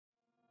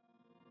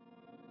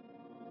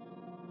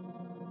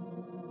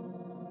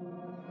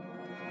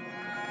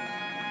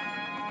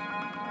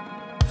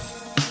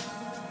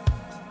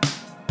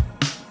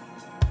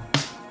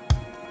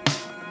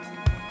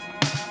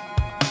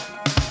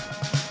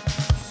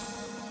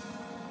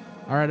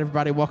All right,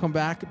 everybody, welcome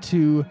back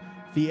to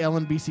the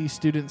LNBC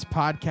Students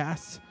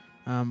Podcast.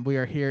 We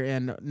are here,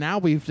 and now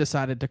we've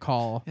decided to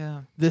call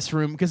this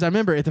room, because I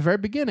remember at the very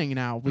beginning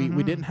now, we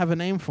didn't have a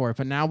name for it,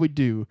 but now we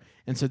do.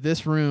 And so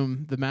this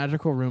room, the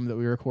magical room that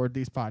we record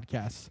these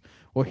podcasts,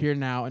 will here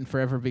now and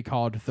forever be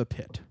called The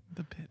Pit.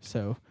 The Pit.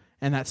 So,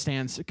 and that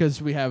stands,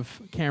 because we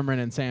have Cameron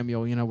and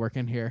Samuel,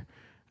 working here.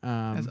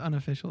 As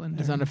unofficial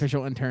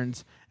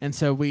interns. And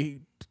so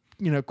we,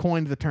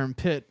 coined the term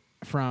pit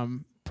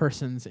from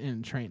persons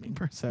in training.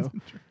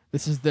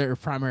 This is their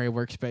primary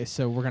workspace,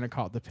 so we're going to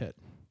call it the Pit.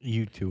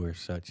 You two are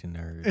such a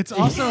nerd. It's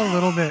also a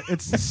little bit,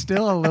 it's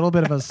still a little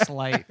bit of a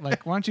slight.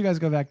 Like, why don't you guys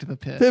go back to the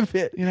Pit? The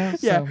Pit. Yeah,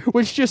 so.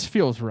 Which just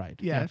feels right.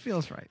 Yeah, it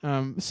feels right.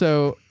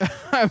 So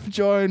I'm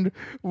joined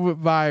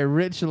by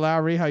Rich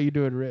Lowry. How you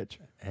doing, Rich?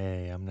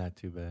 Hey, I'm not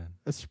too bad.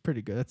 That's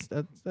pretty good.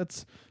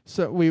 That's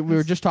so we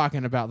were just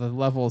talking about the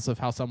levels of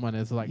how someone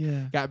is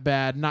got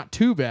bad, not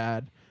too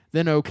bad,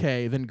 then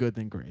okay, then good,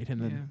 then great,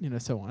 and then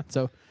so on.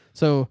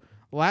 So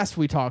last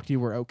we talked, you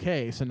were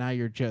okay, so now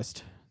you're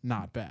just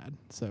not bad.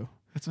 So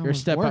you're a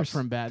step up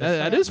from bad.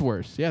 That is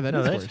worse. Yeah, that's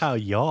worse. That's how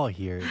y'all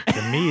hear it.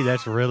 To me,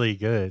 that's really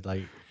good.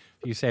 Like,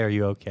 if you say, "Are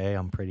you okay?"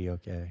 I'm pretty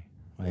okay.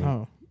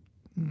 Like,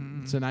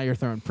 so now you're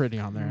throwing pretty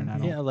on there, and I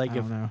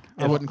don't know.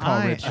 I wouldn't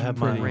call Rich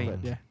pretty,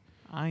 but yeah.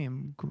 I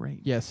am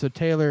great. Yeah, so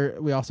Taylor,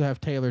 we also have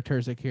Taylor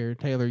Terzic here.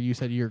 Taylor, you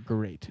said you're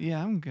great.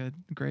 Yeah, I'm good.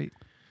 Great.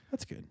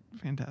 That's good.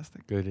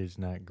 Fantastic. Good is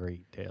not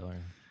great, Taylor.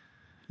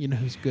 You know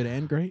who's good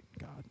and great?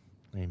 God.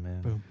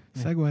 Amen. Boom.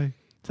 Yeah.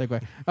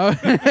 Segue.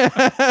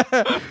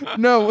 Oh.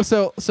 No,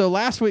 so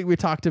last week we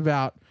talked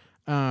about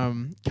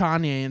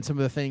Kanye and some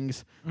of the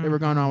things that were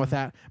going on with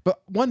that.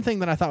 But one thing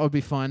that I thought would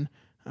be fun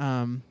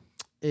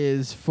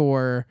is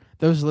for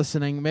those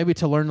listening maybe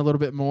to learn a little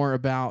bit more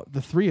about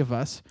the three of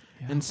us.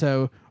 Yeah. And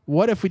so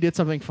what if we did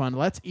something fun?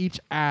 Let's each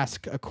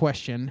ask a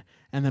question,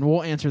 and then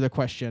we'll answer the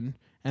question,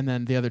 and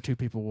then the other two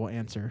people will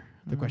answer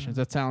the questions.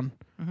 That sound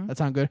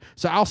good?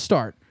 So I'll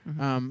start.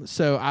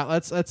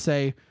 Let's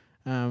say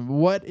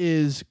what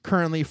is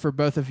currently for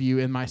both of you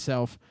and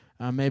myself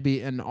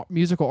maybe a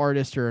musical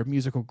artist or a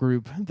musical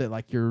group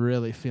that you're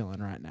really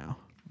feeling right now.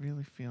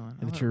 Really feeling.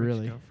 That you're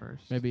really go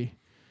first. Maybe.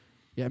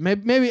 Yeah,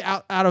 maybe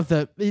out of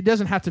the. It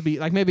doesn't have to be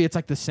maybe it's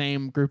the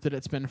same group that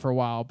it's been for a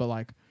while,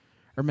 but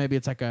or maybe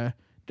it's a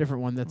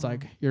different one that's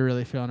you're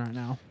really feeling right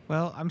now.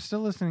 Well, I'm still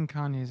listening to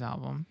Kanye's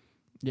album.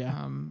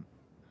 Yeah.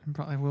 I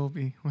probably will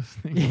be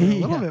listening a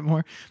little bit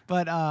more.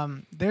 But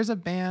there's a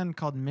band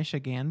called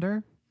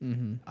Michigander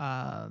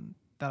that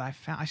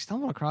I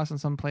stumbled across on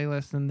some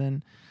playlist, and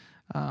then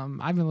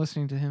I've been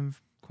listening to him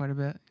quite a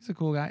bit. He's a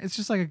cool guy. It's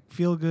just a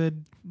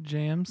feel-good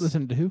jams.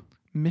 Listen to who?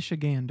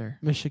 Michigander.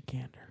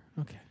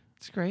 Okay.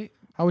 It's great.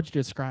 How would you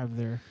describe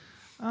their?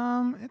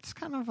 It's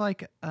kind of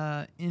like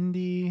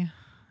indie.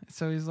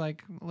 So he's a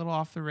little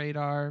off the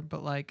radar,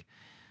 but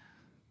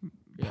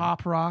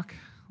pop rock,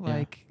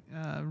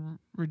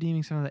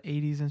 redeeming some of the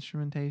 80s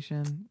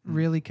instrumentation,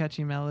 really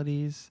catchy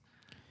melodies,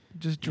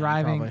 just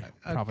driving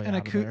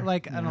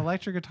an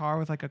electric guitar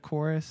with a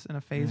chorus and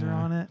a phaser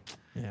on it.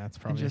 Yeah, it's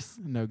probably just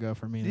no go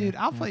for me. Dude,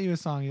 I'll play you a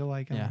song you'll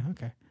like. Yeah,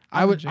 okay.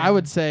 I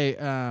would say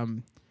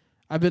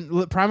I've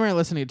been primarily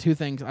listening to two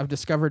things. I've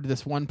discovered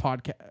this one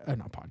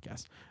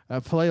a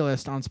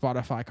playlist on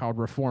Spotify called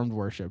Reformed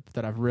Worship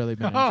that I've really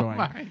been enjoying.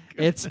 My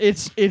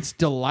it's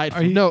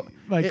delightful.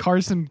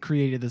 Carson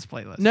created this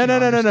playlist.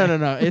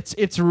 No.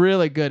 It's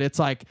really good. It's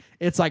like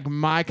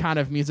my kind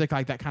of music,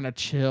 that kind of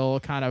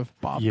chill, kind of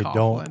Bob you Coughlin.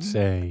 Don't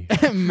say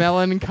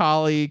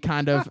melancholy,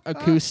 kind of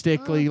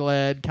acoustically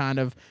led, kind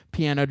of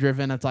piano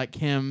driven. It's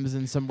hymns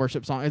and some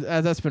worship songs.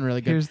 That's been really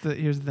good.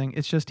 Here's the thing.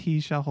 It's just He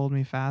Shall Hold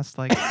Me Fast.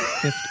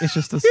 It's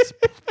just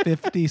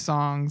 50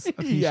 songs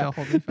of He Shall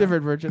Hold Me Fast.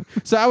 Different version.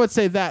 So I would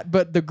say that,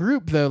 but the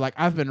group though,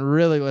 I've been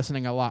really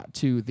listening a lot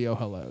to the Oh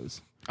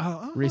Hellos.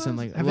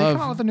 Recently. Have they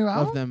come out with a new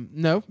album? Love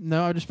them.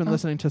 No, I've just been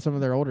listening to some of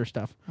their older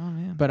stuff. Oh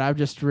man. But I've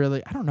just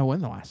really, I don't know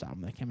when the last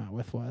album they came out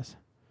with was.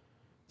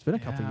 It's been a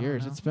couple of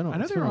years. It's been a, I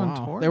know they were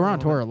on tour. They were on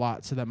tour a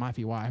lot, so that might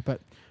be why.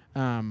 But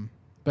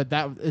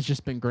that has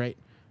just been great.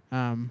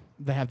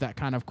 They have that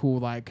kind of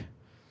cool, I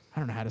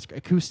don't know how to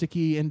describe,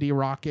 acousticy, indie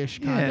rockish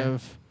kind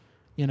of,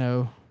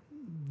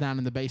 down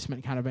in the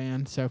basement kind of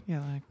band. So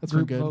yeah, that's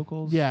group been good.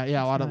 Vocals. Yeah,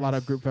 a lot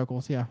of group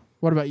vocals. Yeah.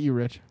 What about you,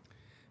 Rich?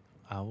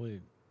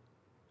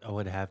 I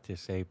would have to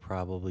say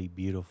probably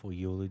Beautiful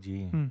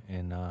Eulogy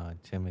and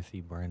Timothy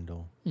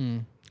Brindle.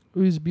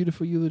 Who's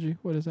Beautiful Eulogy?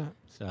 What is that?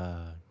 It's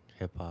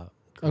hip hop.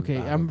 Okay,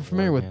 I'm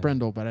familiar with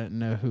Brindle, but I didn't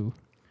know who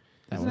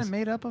that Isn't was. it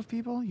made up of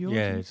people? Eulogy?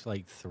 Yeah, it's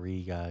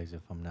 3 guys,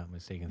 if I'm not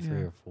mistaken,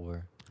 3 or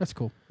 4. That's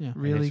cool. Yeah,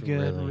 really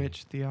good,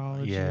 rich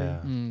theology.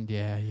 Yeah,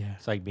 yeah.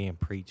 It's being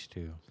preached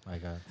to,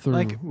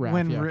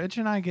 when Rich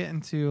and I get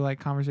into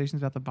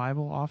conversations about the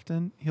Bible,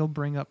 often he'll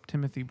bring up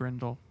Timothy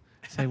Brindle.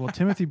 Say, well,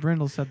 Timothy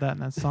Brindle said that in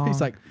that song.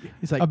 He's like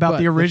about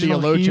the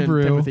original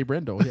Hebrew. Timothy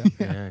Brindle. Yeah,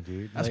 yeah,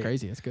 dude, that's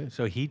crazy. That's good.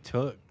 So he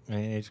took,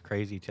 and it's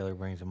crazy. Taylor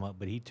brings him up,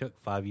 but he took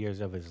 5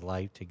 years of his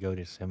life to go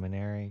to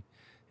seminary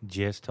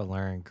just to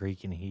learn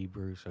Greek and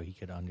Hebrew, so he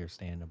could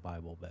understand the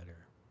Bible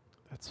better.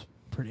 That's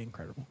pretty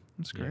incredible.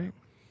 That's great.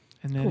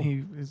 And then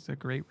he is a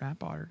great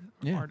rap artist.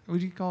 Yeah.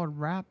 Would you call it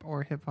rap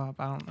or hip hop?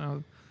 I don't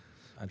know.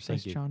 I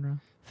think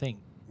genre. I think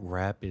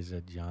rap is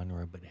a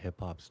genre, but hip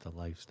hop's the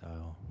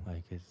lifestyle.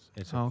 Like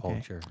it's a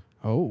culture.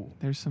 Oh,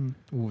 there's some.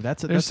 Ooh,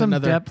 that's some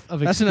another depth of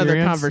that's experience.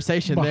 another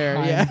conversation there.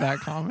 Yeah, that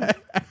comment.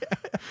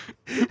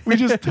 We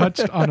just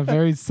touched on a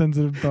very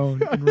sensitive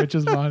bone in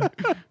Rich's mind.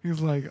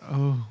 He's like,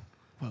 "Oh,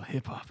 well,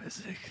 hip hop is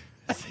sick."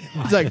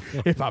 It's like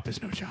hip hop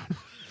is no genre.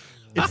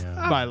 It's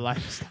my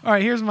lifestyle. All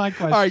right, here's my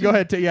question. All right, go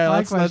ahead.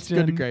 Let's question.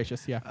 go to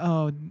gracious. Yeah.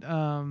 Oh,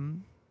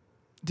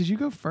 did you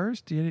go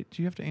first? Do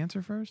you have to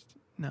answer first?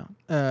 No.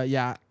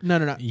 Yeah.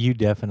 No. You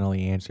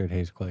definitely answered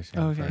his question.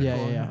 Okay. first.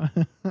 Yeah.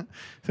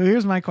 So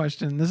here's my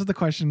question. This is the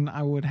question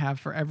I would have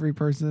for every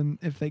person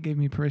if they gave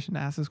me permission to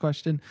ask this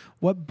question.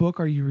 What book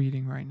are you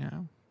reading right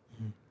now?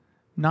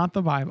 Not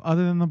the Bible,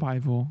 other than the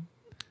Bible.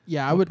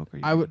 Yeah, I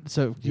would.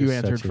 So You're you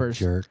answered such a first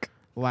jerk.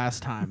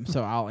 last time,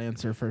 so I'll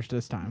answer first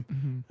this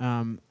time.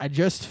 Mm-hmm. I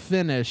just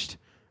finished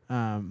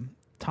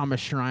Thomas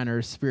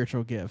Schreiner's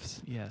Spiritual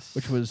Gifts. Yes.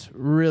 Which was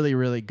really,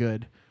 really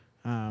good.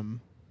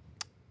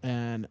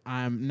 And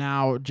I'm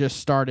now just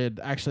started,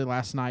 actually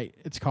last night,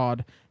 it's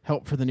called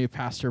Help for the New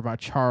Pastor by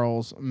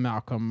Charles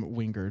Malcolm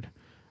Wingard.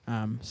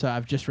 So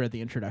I've just read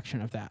the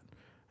introduction of that.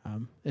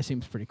 It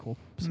seems pretty cool.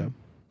 So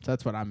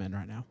that's what I'm in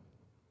right now.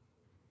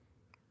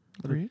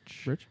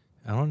 Rich?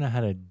 I don't know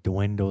how to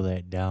dwindle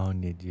that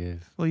down to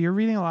just. Well, you're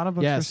reading a lot of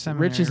books for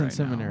seminary. Rich is in right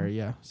seminary,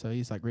 now. yeah. So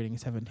he's like reading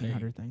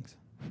 1,700 things.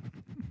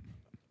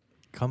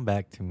 Come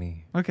back to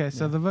me. Okay,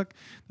 so the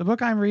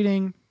book I'm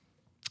reading,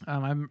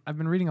 I've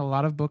been reading a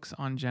lot of books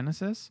on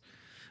Genesis.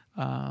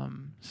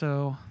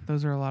 So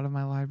those are a lot of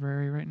my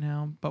library right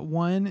now. But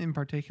one in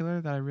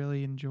particular that I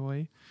really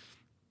enjoy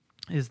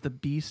is The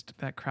Beast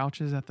That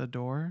Crouches at the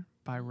Door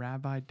by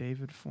Rabbi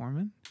David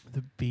Foreman.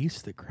 The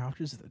beast that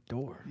crouches at the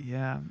door.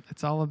 Yeah,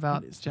 it's all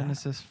about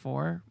Genesis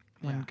 4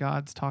 when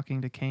God's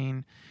talking to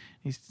Cain.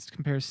 He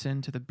compares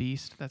sin to the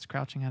beast that's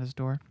crouching at his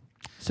door.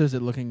 So is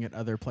it looking at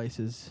other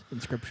places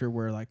in Scripture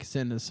where like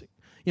sin is,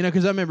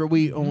 because I remember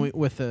we only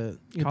with the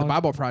the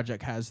Bible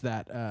Project has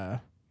that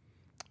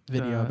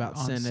video about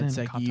sin. It's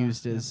like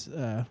used as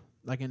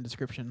like in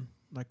description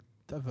like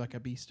of like a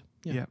beast.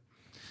 Yeah.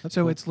 That's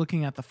so cool. it's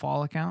looking at the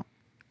fall account,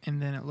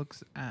 and then it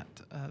looks at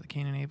the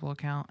Cain and Abel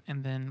account,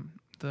 and then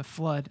the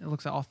flood. It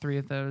looks at all three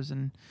of those,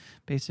 and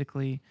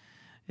basically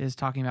is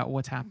talking about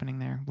what's happening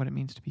there, what it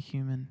means to be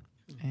human,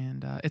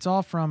 and it's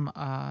all from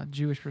a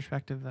Jewish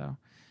perspective though.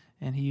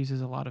 And he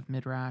uses a lot of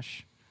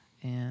Midrash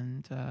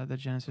and the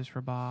Genesis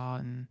Rabbah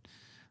and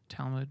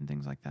Talmud and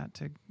things like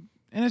that.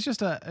 And it's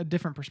just a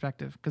different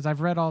perspective because I've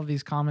read all of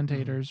these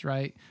commentators,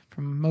 right,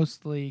 from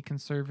mostly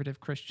conservative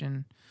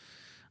Christian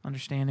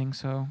understanding.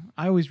 So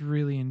I always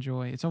really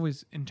enjoy. It's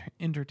always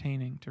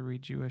entertaining to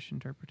read Jewish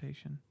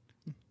interpretation.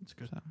 That's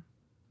good. So.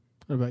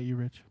 What about you,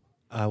 Rich?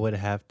 I would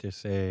have to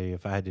say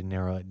if I had to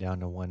narrow it down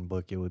to one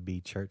book, it would be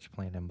Church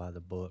Planting by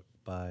the Book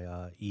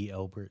by E.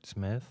 Elbert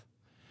Smith.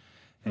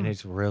 And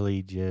it's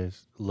really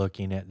just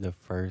looking at the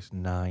first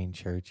 9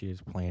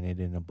 churches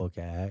planted in the book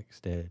of Acts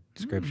that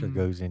Scripture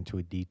goes into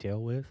a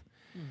detail with,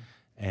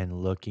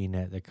 and looking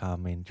at the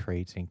common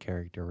traits and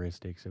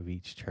characteristics of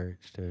each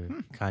church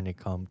to kind of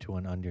come to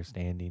an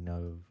understanding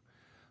of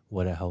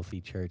what a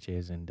healthy church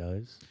is and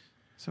does.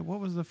 So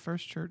what was the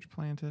first church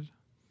planted?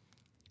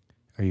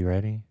 Are you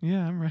ready?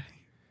 Yeah, I'm ready.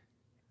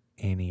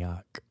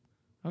 Antioch.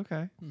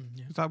 Okay.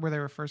 Is that where they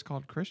were first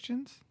called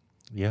Christians?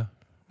 Yeah.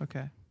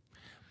 Okay.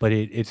 But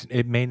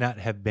it may not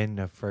have been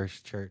the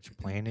first church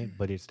planted,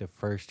 but it's the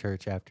first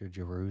church after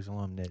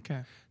Jerusalem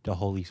that the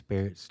Holy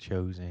Spirit's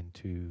chosen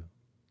to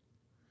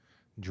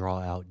draw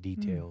out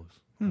details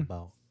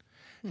about.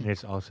 And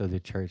it's also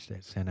the church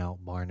that sent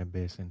out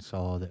Barnabas and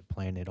Saul that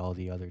planted all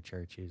the other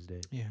churches.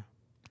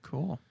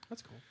 Cool.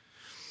 That's cool.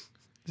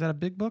 Is that a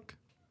big book?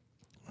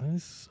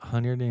 It's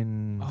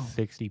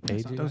 160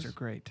 pages. Those are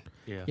great.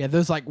 Yeah,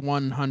 those like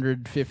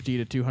 150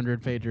 to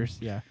 200 pagers.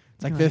 Yeah.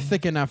 It's like they're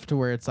thick enough to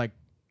where it's like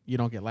you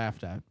don't get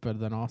laughed at, but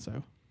then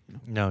also,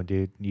 No,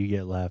 dude, you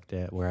get laughed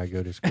at where I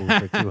go to school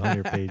for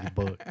 200-page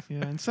books.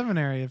 Yeah, in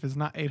seminary, if it's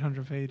not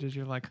 800 pages,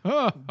 you're like,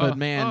 oh. But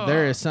man,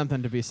 there is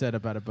something to be said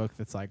about a book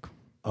that's like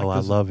I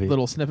love it.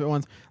 Little snippet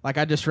ones. Like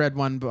I just read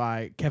one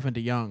by Kevin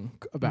DeYoung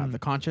about the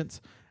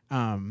conscience.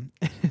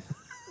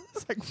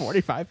 It's like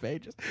 45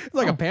 pages. It's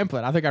like a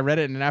pamphlet. I think I read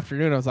it in an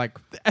afternoon. I was like,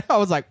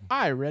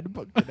 I read a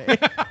book today.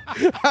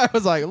 I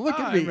was like, look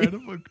at me. I read a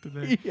book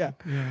today. Yeah.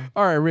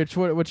 All right, Rich,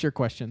 what's your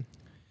question?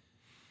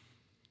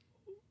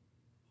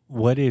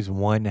 What is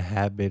one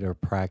habit or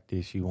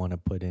practice you want to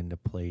put into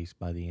place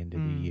by the end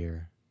of the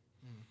year?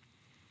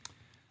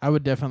 I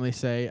would definitely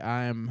say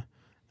I've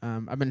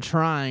been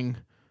trying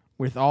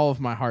with all of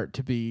my heart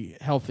to be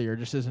healthier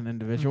just as an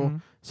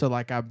individual. So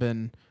like I've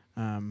been,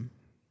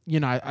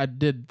 I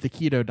did the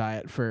keto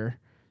diet for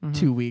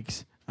 2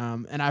 weeks.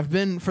 And I've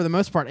been, for the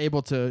most part,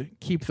 able to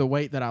keep the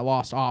weight that I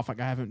lost off. Like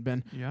I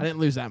didn't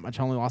lose that much.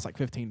 I only lost like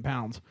 15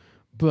 pounds.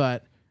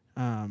 But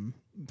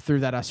through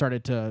that, I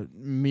started to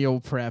meal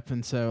prep.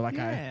 And so like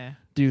I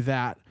do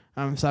that.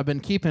 So I've been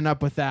keeping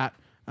up with that.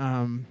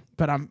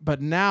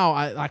 But now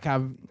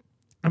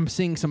I'm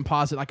seeing some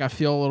positive, like I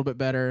feel a little bit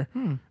better.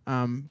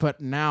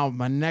 But now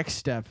my next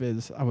step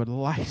is I would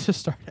like to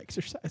start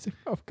exercising.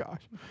 Oh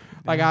gosh.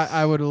 Like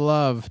I would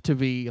love to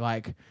be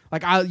like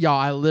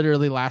I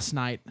literally last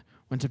night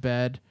went to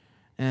bed,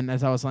 and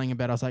as I was laying in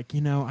bed, I was like,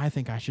 I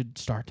think I should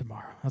start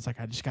tomorrow. I was like,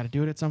 I just got to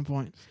do it at some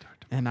point.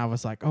 And I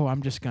was like,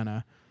 I'm just going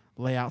to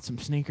lay out some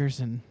sneakers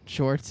and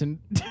shorts and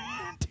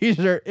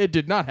t-shirt. It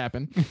did not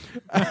happen.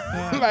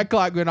 My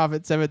clock went off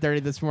at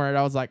 7:30 this morning.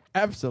 I was like,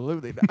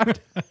 absolutely not.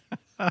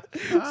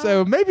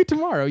 So maybe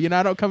tomorrow.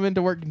 I don't come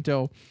into work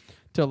until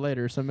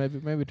later. So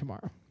maybe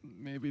tomorrow.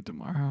 Maybe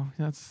tomorrow.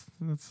 That's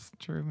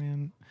true,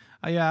 man.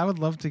 I would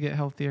love to get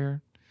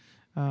healthier.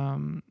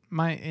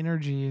 My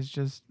energy is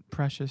just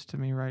precious to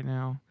me right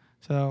now.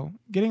 So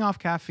getting off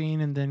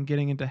caffeine and then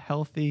getting into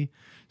healthy.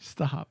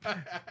 Stop.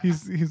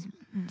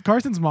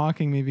 Carson's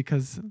mocking me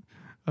because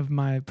of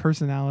my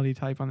personality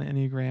type on the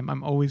Enneagram.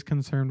 I'm always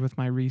concerned with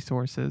my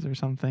resources or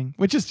something,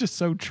 which is just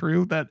so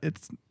true that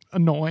it's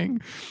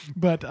annoying.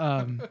 But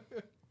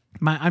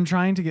I'm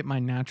trying to get my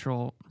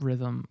natural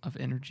rhythm of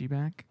energy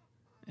back,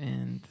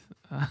 and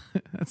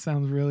that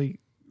sounds really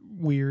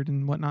weird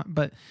and whatnot.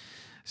 But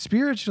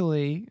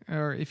spiritually,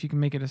 or if you can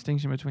make a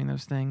distinction between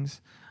those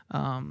things,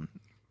 I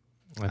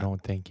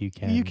don't think you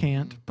can. You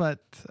can't,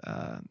 but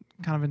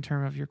kind of in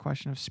terms of your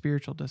question of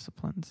spiritual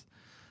disciplines,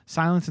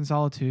 silence and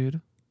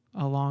solitude,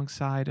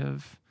 alongside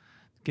of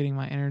getting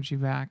my energy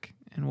back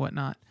and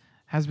whatnot,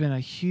 has been a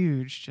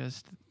huge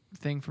just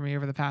thing for me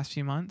over the past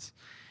few months.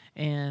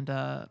 And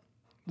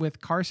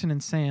with Carson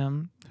and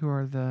Sam, who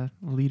are the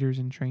leaders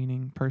in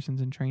training,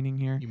 persons in training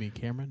here. You mean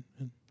Cameron?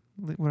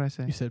 What did I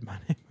say? You said my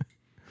name.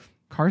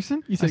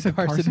 Carson? You said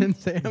Carson and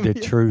Sam. The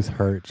truth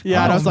hurts.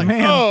 Yeah, and I was like,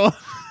 man.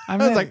 I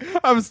was like,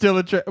 I'm still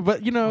in training.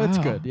 But, it's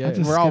good. Yeah,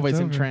 we're always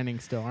in training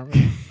still, aren't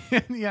we?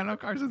 Yeah, no,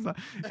 Carson's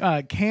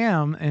not.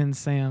 Cam and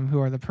Sam,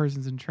 who are the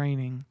persons in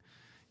training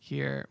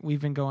here,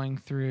 we've been going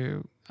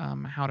through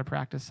how to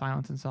practice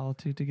silence and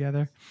solitude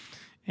together.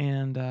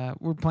 And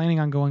we're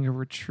planning on going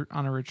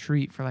on a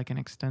retreat for like an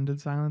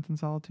extended silence and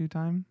solitude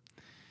time,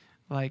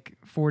 like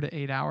 4 to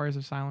 8 hours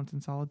of silence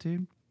and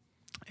solitude.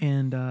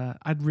 And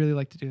I'd really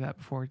like to do that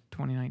before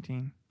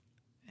 2019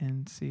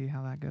 and see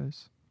how that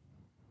goes.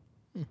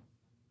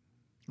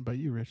 What about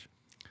you, Rich?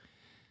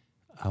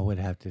 I would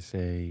have to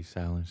say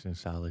silence and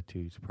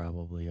solitude is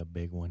probably a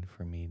big one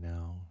for me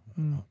now.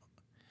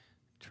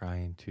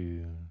 Trying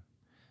to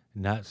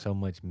not so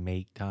much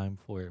make time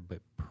for it, but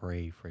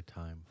pray for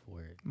time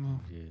for it.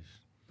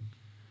 Just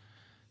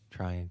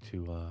trying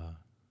to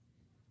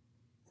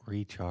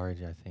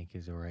recharge, I think,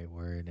 is the right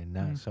word. And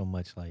not so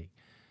much like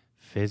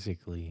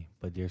physically,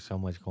 but there's so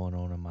much going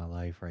on in my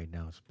life right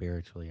now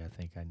spiritually. I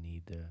think I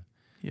need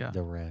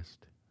the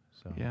rest.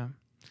 So yeah,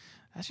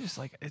 that's just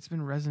like, it's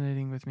been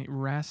resonating with me,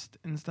 rest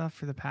and stuff,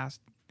 for the past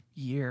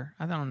year.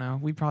 I don't know,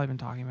 we've probably been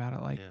talking about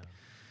it, like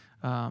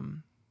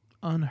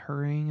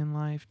unhurrying in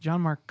life.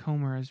 John Mark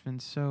Comer has been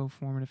so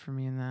formative for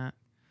me in that.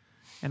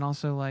 And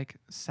also like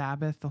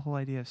Sabbath, the whole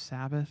idea of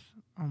Sabbath.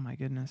 Oh my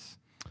goodness.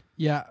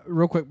 Yeah,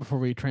 real quick before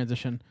we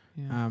transition,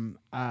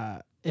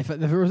 if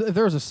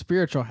there was a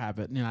spiritual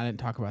habit, I didn't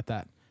talk about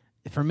that.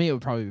 For me, it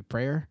would probably be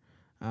prayer,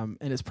 and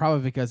it's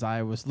probably because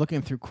I was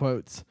looking through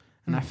quotes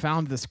and I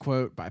found this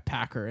quote by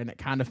Packer, and it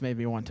kind of made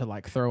me want to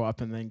like throw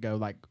up and then go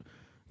like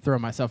throw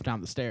myself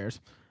down the stairs,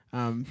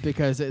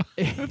 because it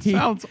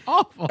sounds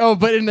awful. Oh,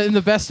 but in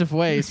the best of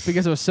ways,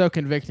 because it was so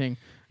convicting.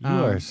 You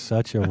are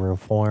such a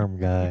reform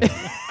guy.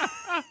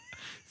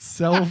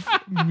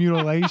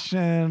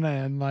 Self-mutilation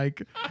and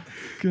like,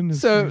 goodness.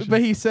 So,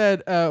 but he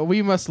said,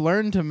 we must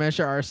learn to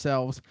measure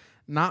ourselves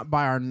not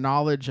by our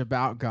knowledge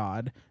about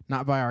God,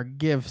 not by our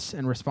gifts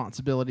and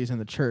responsibilities in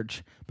the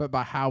church, but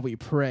by how we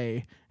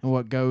pray and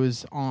what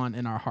goes on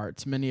in our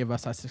hearts. Many of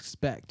us, I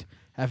suspect,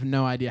 have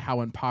no idea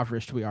how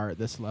impoverished we are at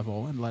this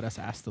level, and let us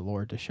ask the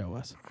Lord to show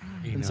us.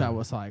 So I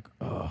was like,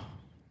 oh.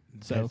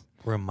 So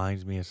that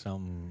reminds me of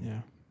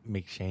something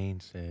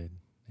McShane said,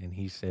 and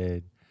he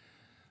said,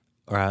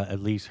 or I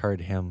at least heard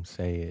him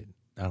say it.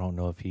 I don't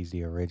know if he's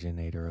the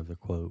originator of the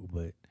quote,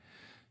 but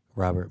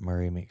Robert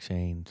Murray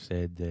McShane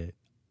said that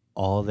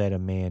all that a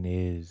man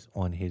is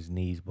on his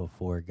knees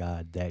before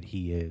God, that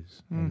he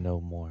is, and no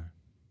more.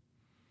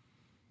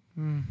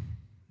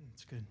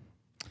 That's good.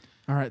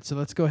 All right, so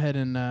let's go ahead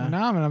and.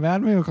 Now I'm in a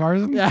bad mood,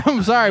 Carson. Yeah,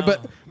 I'm sorry,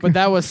 but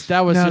that was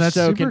No, just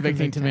so super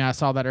convicting to me. I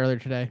saw that earlier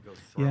today.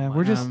 Yeah,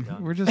 we're just.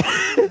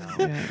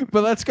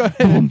 But let's go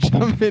ahead and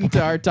jump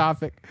into our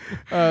topic,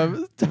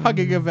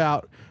 talking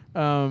about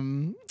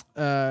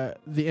the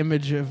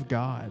image of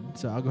God.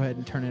 So I'll go ahead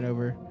and turn it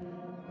over.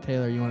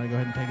 Taylor, you want to go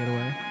ahead and take it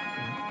away?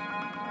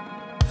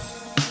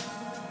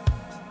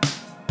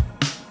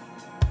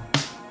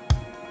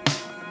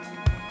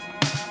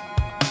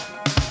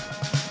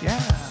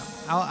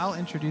 I'll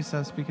introduce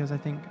us because I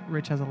think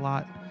Rich has a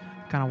lot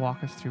to kind of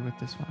walk us through with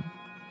this one.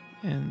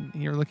 And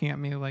you're looking at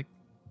me like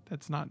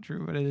that's not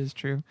true, but it is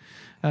true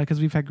because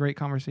we've had great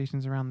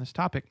conversations around this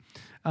topic.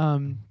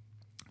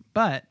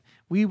 But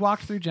we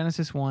walked through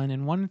Genesis 1,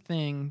 and one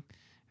thing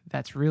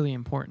that's really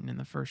important in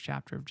the first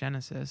chapter of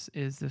Genesis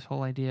is this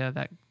whole idea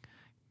that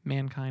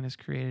mankind is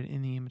created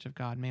in the image of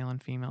God, male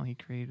and female. He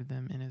created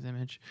them in his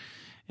image.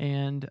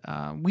 And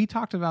we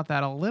talked about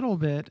that a little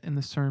bit in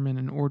the sermon,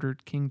 An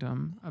Ordered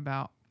Kingdom,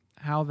 about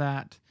how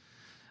that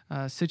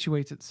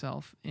situates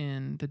itself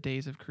in the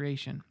days of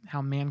creation,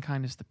 how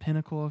mankind is the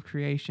pinnacle of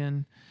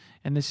creation.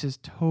 And this is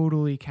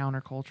totally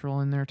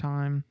countercultural in their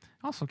time,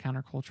 also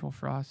countercultural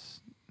for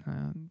us.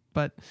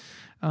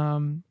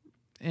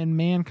 And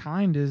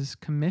mankind is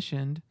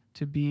commissioned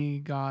to be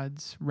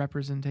God's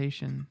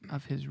representation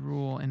of his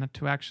rule and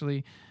to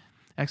actually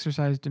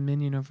exercise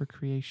dominion over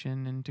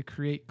creation and to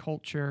create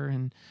culture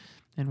and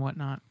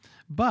whatnot.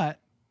 But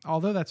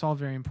although that's all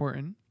very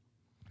important,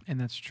 and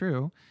that's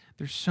true,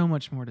 there's so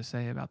much more to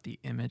say about the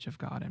image of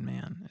God in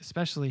man,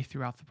 especially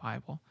throughout the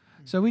Bible.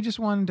 So we just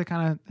wanted to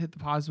kind of hit the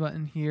pause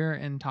button here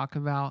and talk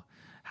about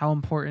how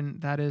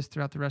important that is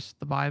throughout the rest of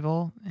the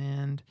Bible.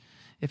 And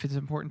if it's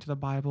important to the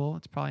Bible,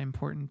 it's probably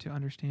important to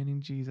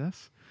understanding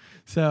Jesus.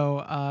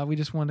 So we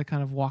just wanted to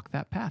kind of walk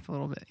that path a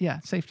little bit. Yeah,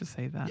 safe to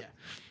say that.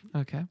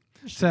 Yeah. Okay.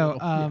 So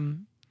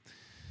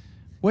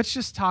let's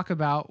just talk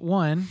about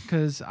one,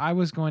 because I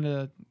was going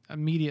to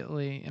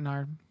immediately in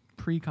our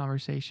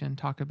pre-conversation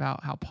talk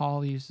about how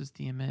Paul uses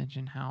the image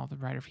and how the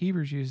writer of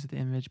Hebrews uses the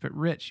image. But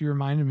Rich, you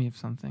reminded me of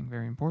something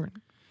very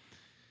important,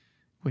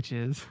 which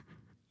is,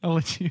 I'll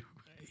let you.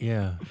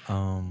 Yeah.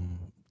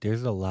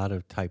 There's a lot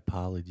of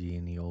typology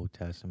in the Old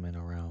Testament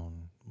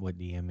around what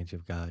the image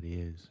of God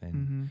is.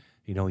 And,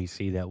 you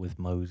see that with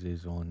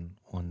Moses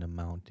on the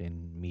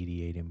mountain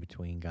mediating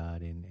between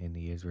God and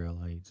the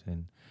Israelites.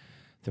 And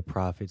the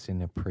prophets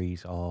and the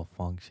priests all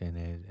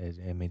function as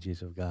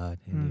images of God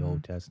in the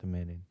Old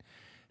Testament. And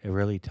it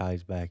really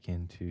ties back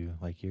into,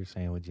 like you're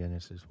saying with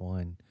Genesis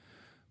 1,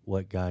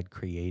 what God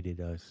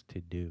created us to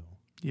do.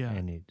 Yeah.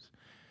 And it's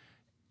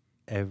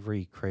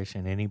every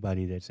Christian,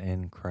 anybody that's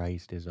in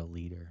Christ is a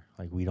leader.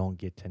 Like, we don't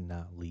get to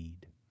not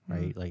lead,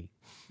 right? Like,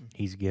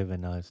 he's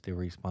given us the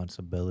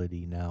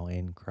responsibility now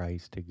in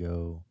Christ to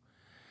go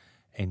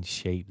and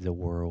shape the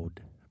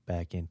world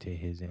back into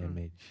his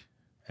image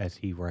as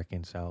he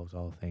reconciles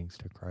all things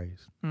to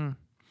Christ.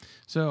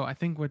 So I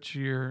think what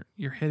you're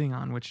hitting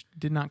on, which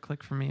did not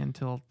click for me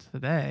until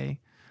today,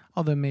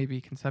 although maybe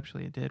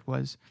conceptually it did,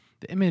 was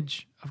the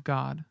image of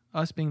God,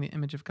 us being the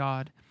image of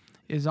God,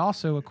 is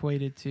also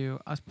equated to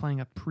us playing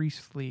a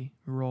priestly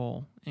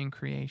role in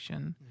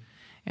creation.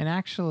 And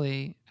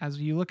actually,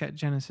 as you look at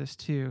Genesis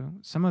 2,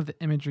 some of the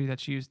imagery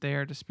that's used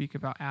there to speak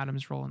about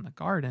Adam's role in the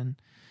garden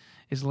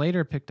is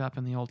later picked up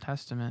in the Old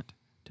Testament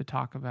to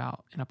talk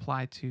about and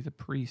apply to the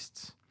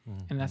priests.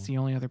 And that's the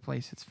only other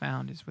place it's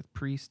found is with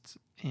priests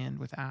and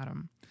with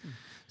Adam.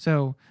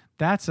 So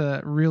that's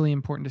a really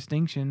important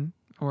distinction,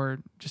 or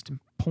just a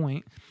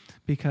point,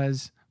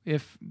 because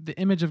if the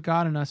image of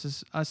God in us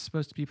is us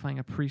supposed to be playing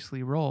a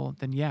priestly role,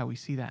 then yeah, we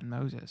see that in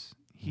Moses.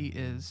 He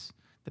is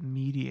the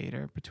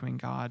mediator between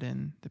God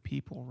and the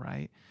people,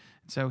 right?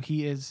 So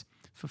he is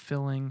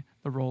fulfilling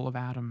the role of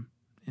Adam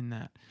in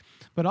that.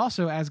 But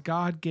also, as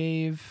God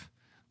gave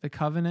the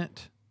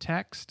covenant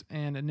text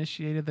and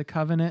initiated the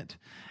covenant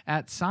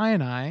at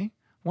Sinai,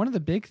 one of the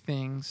big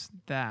things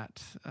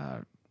that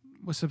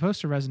was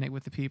supposed to resonate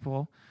with the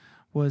people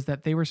was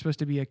that they were supposed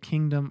to be a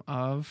kingdom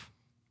of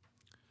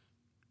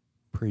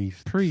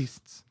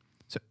priests.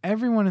 So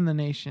everyone in the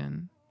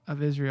nation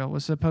of Israel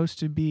was supposed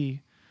to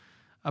be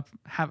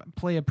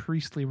play a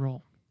priestly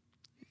role.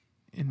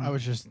 I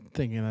was just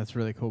thinking that's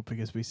really cool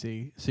because we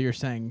see. So you're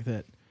saying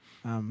that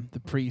the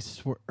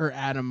priests or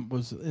Adam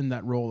was in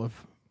that role of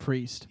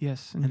priest.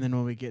 Yes. And then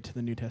when we get to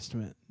the New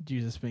Testament,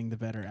 Jesus being the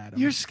better Adam.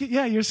 You're skipping.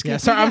 Yeah,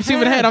 sorry, I'm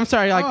skipping ahead. I'm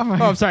sorry.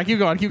 I'm sorry. Keep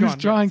going. Just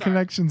drawing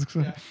connections.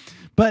 Yeah.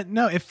 But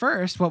no, at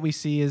first, what we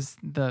see is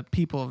the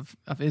people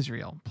of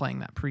Israel playing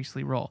that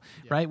priestly role,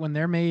 right? When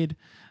they're made,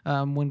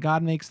 when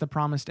God makes the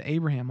promise to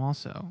Abraham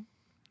also,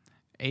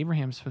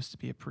 Abraham's supposed to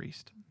be a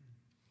priest.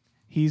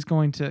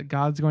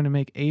 God's going to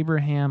make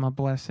Abraham a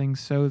blessing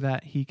so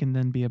that he can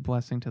then be a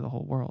blessing to the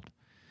whole world.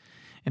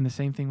 And the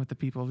same thing with the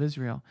people of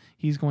Israel.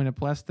 He's going to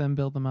bless them,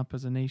 build them up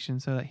as a nation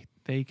so that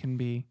they can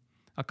be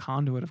a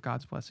conduit of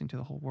God's blessing to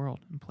the whole world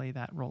and play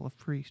that role of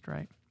priest,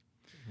 right?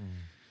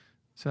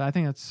 So I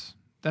think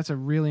that's a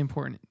really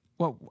important.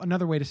 Well,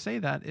 another way to say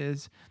that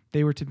is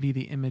they were to be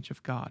the image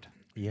of God.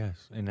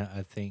 Yes, and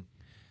I think,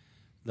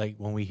 like,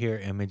 when we hear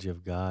image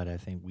of God, I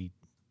think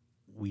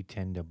we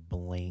tend to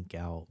blank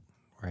out,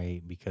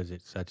 right? Because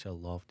it's such a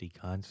lofty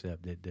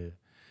concept that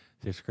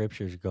the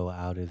scriptures go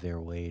out of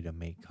their way to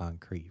make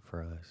concrete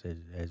for us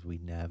as we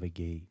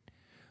navigate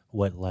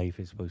what life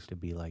is supposed to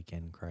be like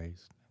in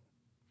Christ.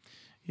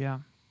 Yeah.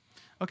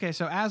 Okay,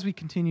 so as we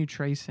continue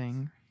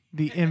tracing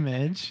the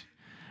image,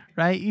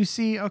 right? You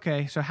see,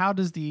 okay, so how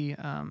does the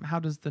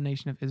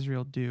nation of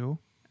Israel do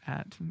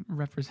at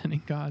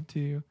representing God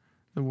to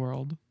the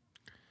world?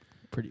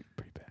 Pretty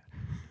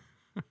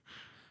bad.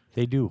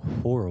 They do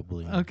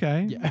horribly.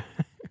 Okay. Yeah.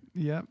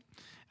 Yep.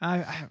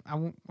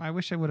 I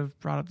wish I would have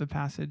brought up the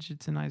passage.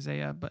 It's in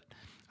Isaiah, but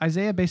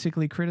Isaiah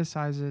basically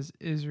criticizes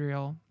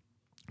Israel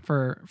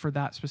for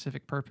that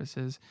specific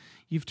purposes.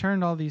 You've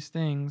turned all these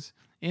things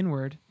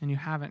inward and you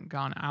haven't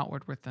gone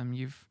outward with them.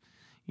 You've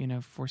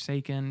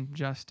forsaken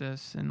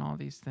justice and all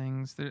these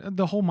things.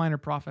 The whole minor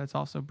prophets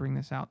also bring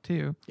this out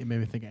too. It made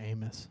me think of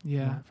Amos.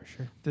 Yeah, for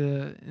sure.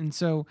 And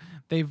so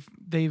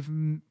they've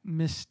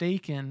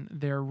mistaken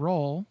their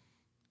role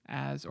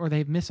or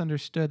they've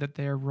misunderstood that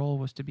their role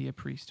was to be a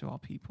priest to all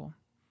people,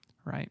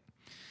 right?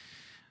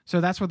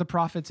 So that's what the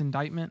prophet's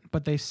indictment.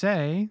 But they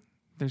say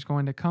there's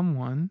going to come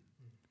one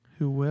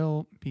who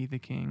will be the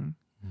king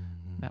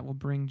that will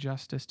bring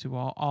justice to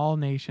all. All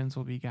nations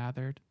will be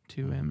gathered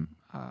to him,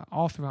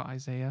 all throughout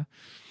Isaiah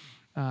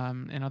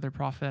and other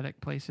prophetic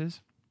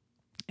places.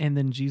 And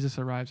then Jesus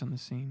arrives on the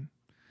scene.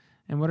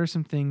 And what are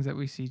some things that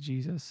we see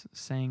Jesus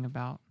saying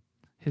about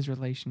his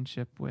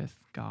relationship with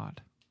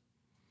God?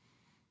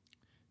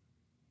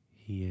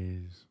 He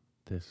is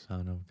the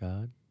Son of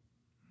God.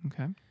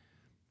 Okay.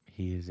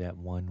 He is at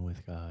one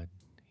with God.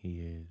 He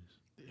is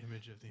the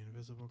image of the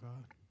invisible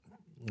God.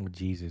 Well,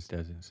 Jesus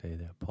doesn't say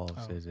that. Paul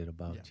says it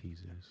about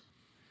Jesus.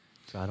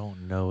 So I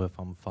don't know if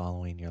I'm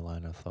following your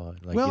line of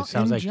thought. Like, well, it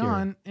sounds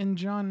in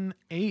John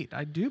 8,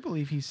 I do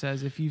believe he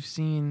says, if you've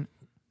seen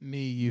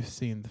me, you've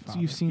seen the Father.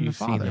 You've seen the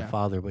Father. Seen the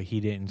Father, but he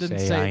didn't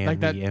say I am like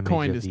the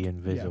image of the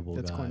invisible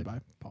that's God. coined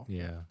by Paul.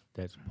 Yeah,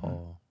 that's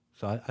Paul.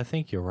 So I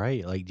think you're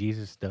right. Like,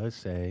 Jesus does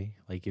say,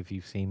 like, if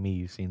you've seen me,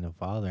 you've seen the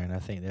Father. And I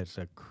think that's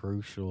a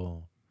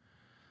crucial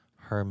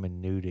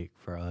hermeneutic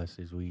for us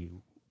as we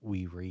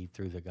read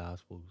through the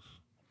Gospels.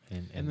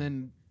 And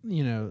then,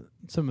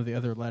 some of the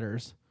other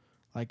letters,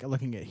 like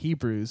looking at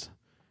Hebrews,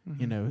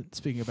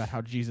 speaking about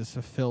how Jesus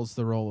fulfills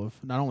the role of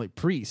not only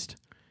priest,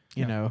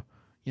 on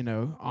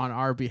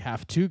our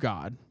behalf to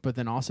God, but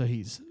then also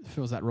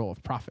fills that role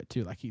of prophet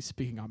too. Like he's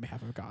speaking on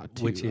behalf of God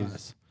to Which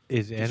us.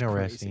 is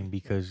interesting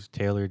because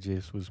Taylor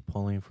just was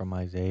pulling from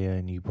Isaiah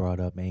and you brought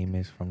up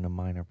Amos from the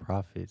minor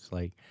prophets.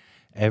 Like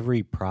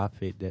every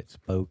prophet that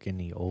spoke in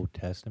the Old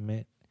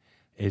Testament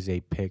is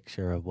a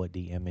picture of what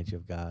the image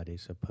of God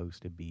is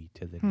supposed to be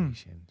to the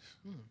nations.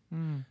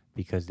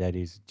 Because that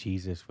is,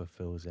 Jesus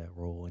fulfills that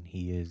role and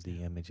he is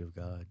the image of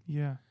God.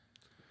 Yeah.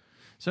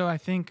 So I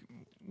think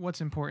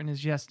what's important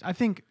is, yes, I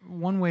think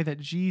one way that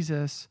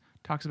Jesus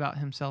talks about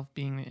himself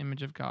being the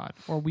image of God,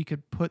 or we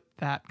could put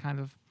that kind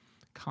of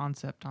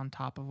concept on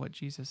top of what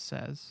Jesus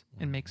says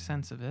and make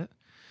sense of it,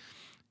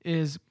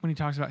 is when he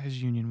talks about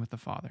his union with the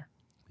Father.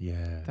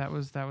 Yeah. That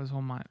was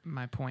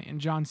my point. In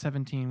John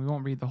 17, we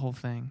won't read the whole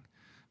thing.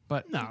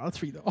 But no, let's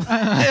read the whole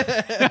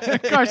thing.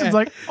 Carson's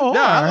like,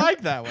 I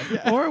like that one.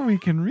 Yeah. Or we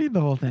can read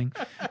the whole thing.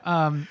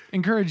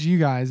 Encourage you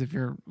guys, if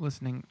you're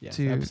listening,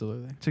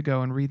 absolutely, to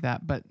go and read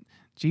that. But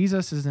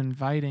Jesus is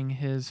inviting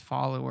his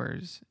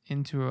followers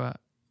into a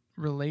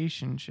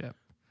relationship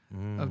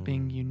of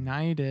being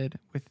united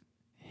with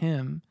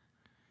him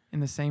in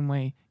the same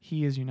way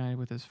he is united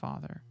with his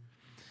Father.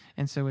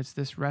 And so it's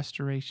this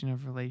restoration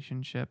of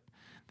relationship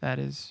that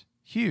is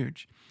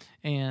huge.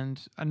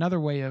 And another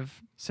way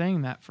of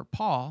saying that for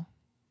Paul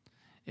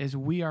is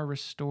we are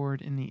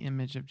restored in the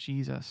image of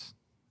Jesus.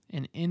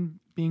 And in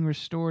being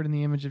restored in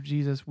the image of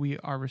Jesus, we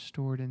are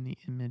restored in the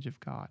image of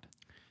God.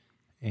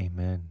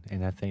 Amen.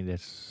 And I think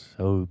that's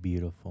so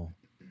beautiful.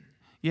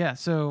 Yeah,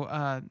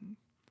 so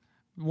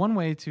one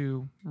way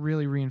to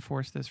really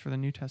reinforce this for the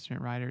New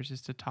Testament writers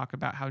is to talk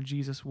about how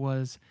Jesus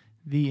was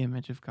the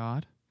image of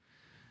God.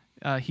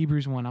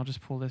 Hebrews 1, I'll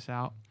just pull this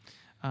out.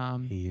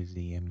 He is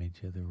the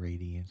image of the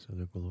radiance of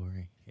the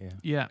glory.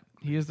 Yeah,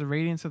 he is the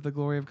radiance of the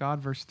glory of God,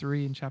 verse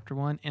 3 in chapter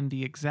 1, and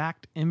the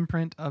exact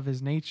imprint of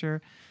his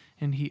nature,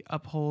 and he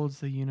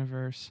upholds the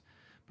universe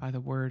by the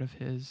word of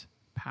his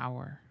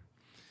power.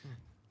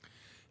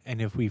 And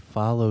if we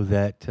follow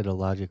that to the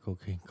logical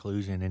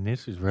conclusion, and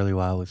this is really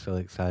why I was so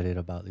excited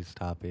about this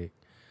topic,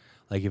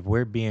 like if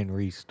we're being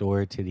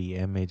restored to the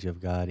image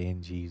of God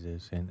in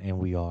Jesus, and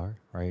we are,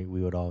 right?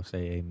 We would all say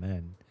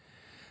amen.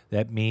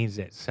 That means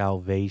that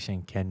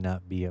salvation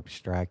cannot be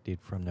abstracted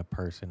from the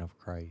person of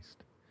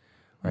Christ,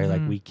 right?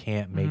 Like we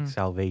can't make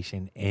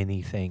salvation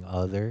anything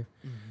other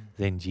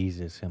than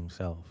Jesus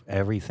himself.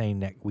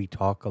 Everything that we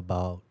talk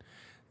about,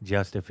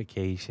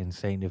 justification,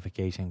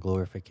 sanctification,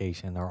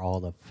 glorification, are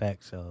all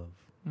effects of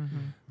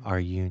our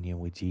union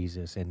with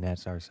Jesus, and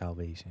that's our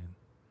salvation.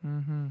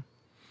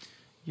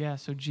 Yeah,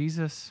 so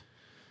Jesus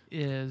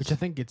is... Which I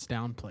think gets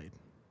downplayed.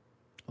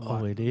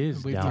 Oh, it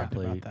is We've downplayed. talked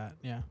about that,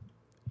 yeah.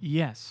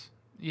 Yes.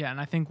 Yeah,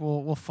 and I think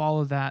we'll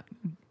follow that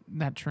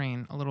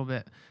train a little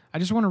bit. I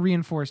just want to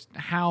reinforce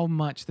how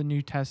much the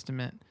New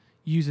Testament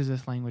uses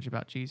this language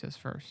about Jesus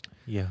first.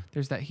 Yeah.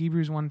 There's that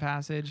Hebrews 1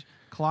 passage,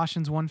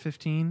 Colossians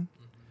 1:15.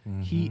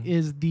 He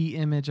is the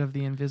image of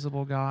the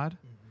invisible God.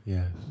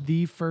 Yes.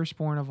 The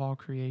firstborn of all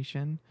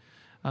creation.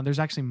 There's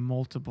actually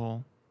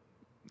multiple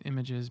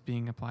images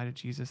being applied to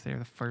Jesus there.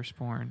 The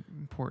firstborn,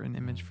 important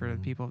image for the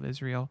people of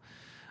Israel.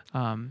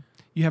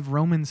 You have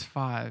Romans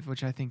 5,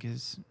 which I think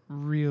is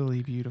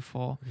really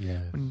beautiful.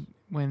 Yes.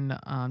 When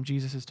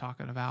Jesus is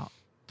talked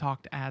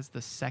as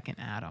the second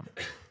Adam.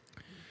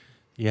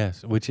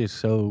 Yes, which is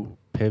so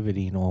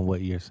pivoting on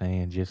what you're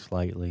saying just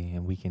slightly,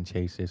 and we can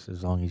chase this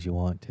as long as you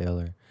want,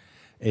 Taylor.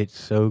 It's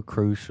so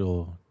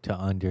crucial to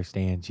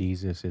understand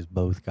Jesus is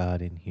both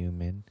God and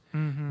human,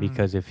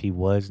 because if he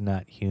was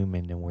not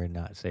human, then we're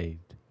not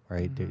saved,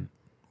 right?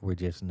 We're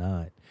just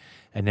not.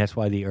 And that's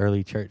why the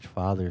early church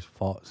fathers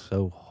fought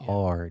so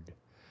hard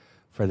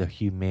for the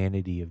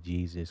humanity of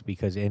Jesus,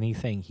 because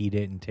anything he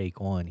didn't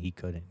take on, he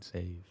couldn't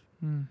save.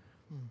 Oh,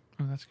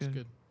 that's good. That's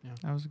good. Yeah.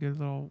 That was a good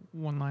little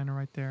one-liner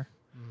right there.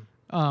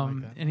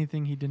 Like that.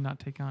 Anything he did not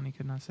take on, he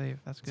could not save.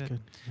 That's good.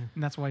 Yeah.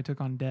 And that's why he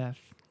took on death.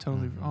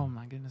 Totally. Oh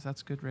my goodness,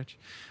 that's good, Rich.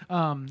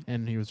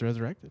 And he was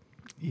resurrected.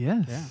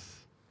 Yes. Yeah.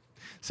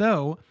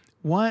 So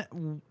what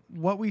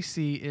we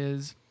see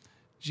is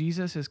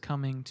Jesus is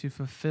coming to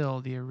fulfill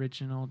the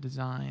original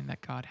design that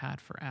God had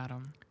for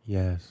Adam.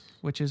 Yes.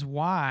 Which is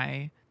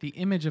why the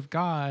image of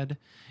God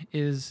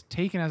is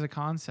taken as a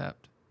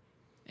concept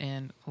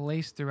and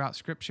laced throughout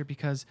Scripture,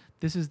 because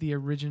this is the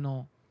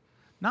original,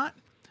 not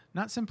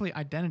simply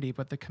identity,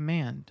 but the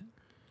command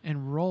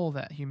and role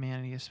that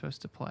humanity is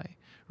supposed to play,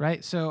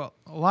 right? So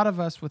a lot of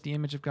us with the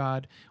image of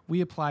God,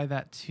 we apply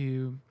that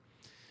to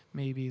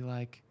maybe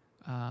like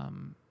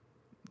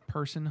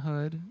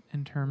personhood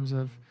in terms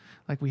of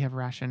like we have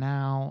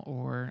rationale,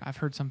 or I've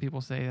heard some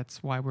people say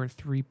that's why we're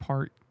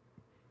three-part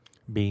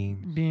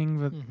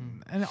being,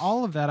 and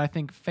all of that I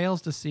think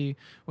fails to see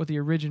what the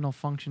original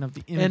function of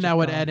the image. And I of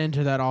would God. add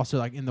into that also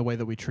like in the way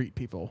that we treat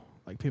people.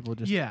 Like people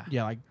just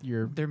like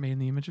they're made in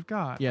the image of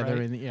God. Yeah, right?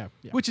 they're in the yeah.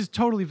 Which is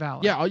totally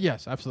valid. Yeah. Oh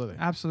yes, absolutely.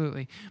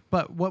 Absolutely.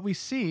 But what we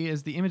see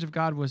is the image of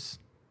God was,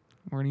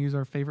 we're going to use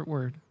our favorite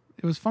word,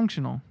 it was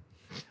functional.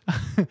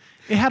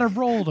 It had a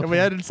role to play. And we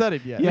hadn't said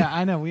it yet. Yeah,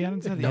 I know. We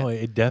hadn't said it No,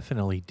 yet. it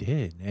definitely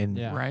did. And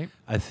Right?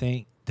 I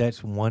think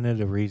that's one of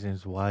the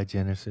reasons why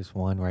Genesis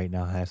 1 right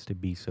now has to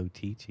be so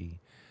teachy.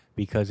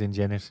 Because in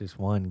Genesis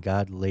 1,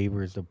 God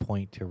labors the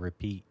point to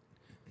repeat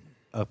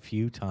a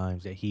few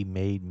times that he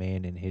made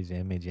man in his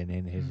image and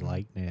in his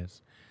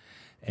likeness.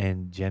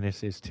 And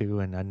Genesis 2,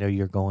 and I know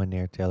you're going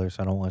there, Taylor,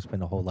 so I don't want to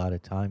spend a whole lot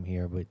of time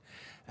here, but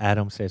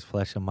Adam says,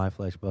 flesh of my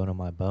flesh, bone of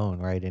my bone,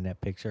 right? In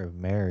that picture of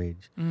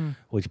marriage,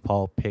 which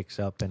Paul picks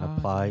up and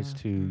applies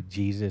to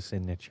Jesus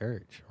in the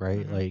church,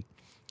 right? Like,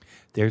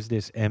 there's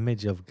this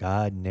image of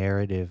God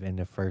narrative in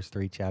the first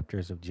 3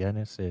 chapters of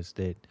Genesis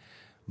that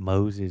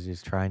Moses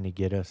is trying to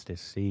get us to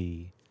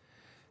see,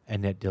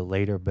 and that the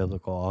later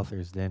biblical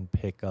authors then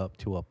pick up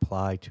to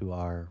apply to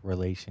our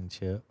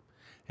relationship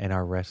and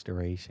our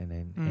restoration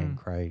in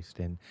Christ.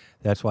 And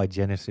that's why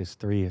Genesis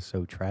 3 is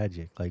so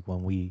tragic. Like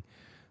when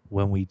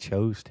we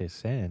chose to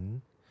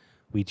sin,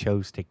 we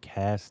chose to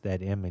cast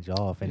that image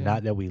off. And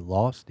not that we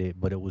lost it,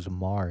 but it was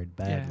marred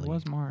badly. Yeah, it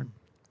was marred,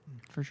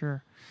 for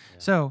sure. Yeah.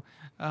 So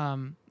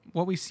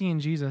what we see in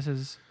Jesus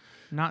is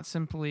not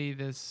simply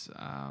this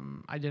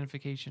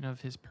identification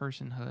of his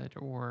personhood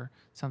or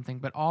something,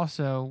 but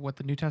also what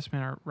the New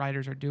Testament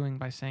writers are doing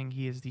by saying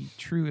he is the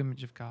true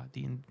image of God,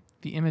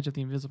 the image of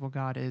the invisible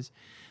God. Is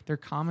they're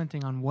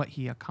commenting on what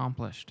he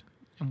accomplished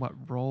and what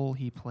role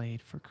he played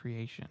for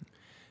creation.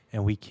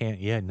 And we can't,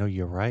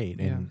 you're right.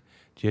 And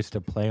just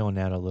to play on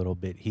that a little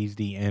bit, he's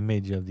the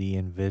image of the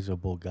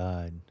invisible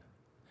God,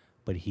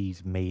 but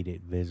he's made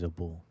it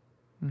visible.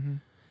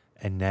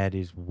 And that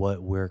is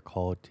what we're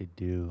called to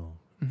do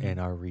in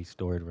our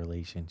restored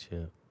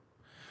relationship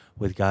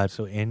with God.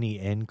 So in the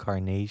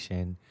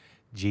incarnation,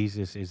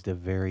 Jesus is the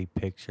very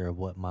picture of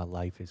what my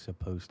life is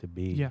supposed to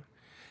be. Yeah.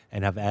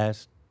 And I've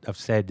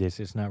said this,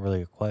 it's not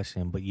really a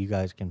question, but you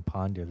guys can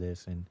ponder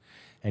this.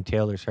 And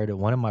Taylor's heard it.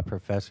 One of my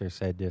professors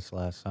said this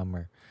last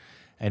summer,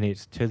 and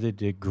it's to the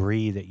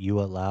degree that you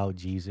allow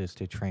Jesus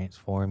to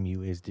transform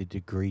you is the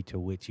degree to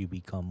which you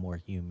become more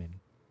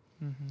human.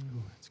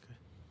 Ooh, that's good.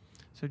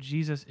 So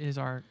Jesus is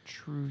our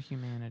true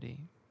humanity,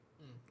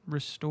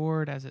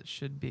 restored as it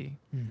should be,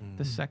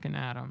 the second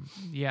Adam.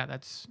 Yeah,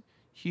 that's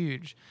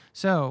huge.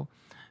 So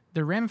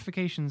the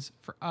ramifications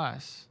for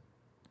us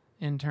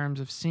in terms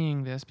of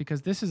seeing this,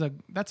 because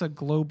that's a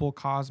global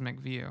cosmic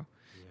view.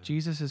 Yeah.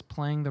 Jesus is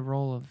playing the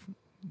role of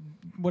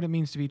what it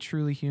means to be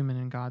truly human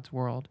in God's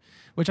world,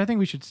 which I think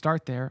we should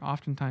start there.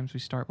 Oftentimes we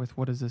start with,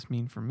 what does this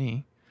mean for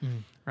me?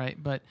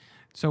 Right? But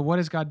so what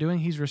is God doing?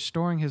 He's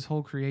restoring his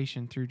whole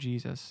creation through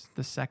Jesus,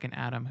 the second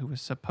Adam, who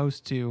was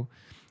supposed to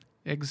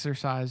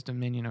exercise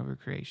dominion over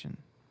creation,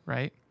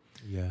 right?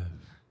 Yeah.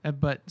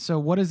 But so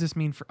what does this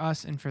mean for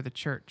us and for the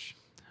church?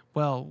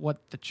 Well,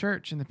 what the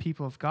church and the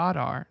people of God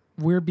are,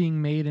 we're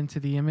being made into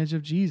the image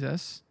of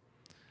Jesus.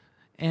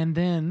 And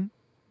then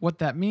what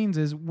that means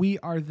is we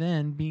are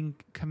then being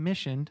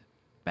commissioned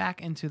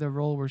back into the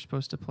role we're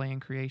supposed to play in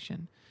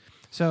creation.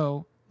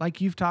 So, like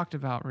you've talked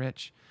about,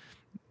 Rich,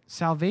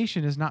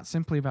 salvation is not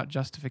simply about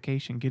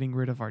justification, getting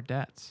rid of our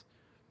debts,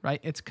 right?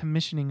 It's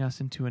commissioning us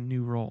into a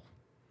new role.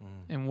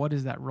 And what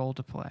is that role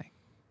to play?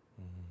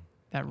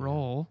 That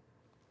role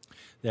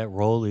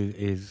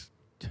is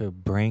to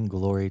bring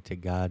glory to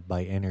God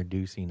by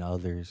introducing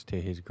others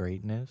to his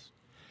greatness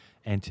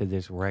and to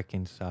this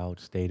reconciled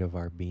state of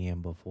our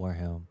being before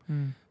him.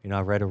 You know,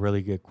 I read a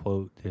really good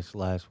quote this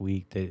last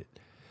week that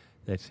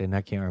that said, and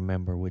I can't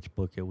remember which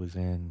book it was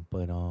in,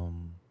 but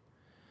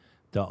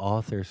the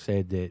author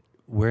said that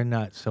we're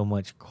not so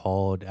much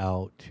called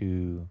out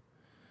to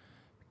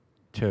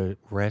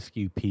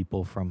rescue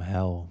people from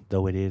hell,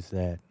 though it is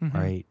that,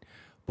 right?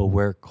 But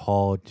we're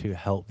called to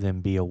help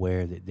them be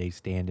aware that they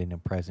stand in the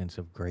presence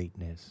of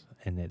greatness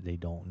and that they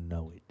don't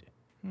know it.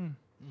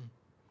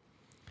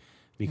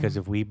 Because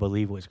if we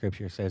believe what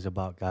Scripture says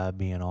about God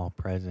being all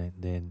present,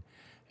 then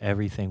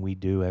everything we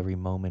do, every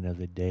moment of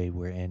the day,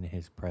 we're in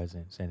His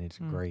presence, and it's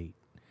great.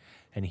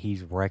 And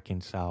He's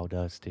reconciled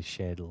us to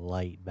shed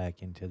light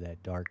back into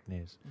that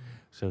darkness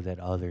so that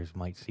others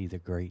might see the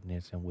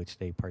greatness in which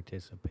they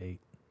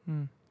participate.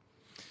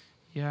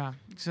 Yeah.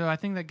 So I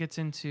think that gets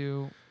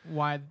into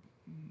why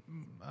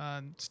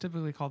it's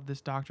typically called this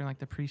doctrine, like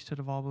the priesthood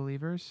of all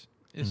believers,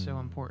 is so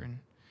important.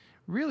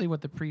 Really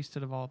what the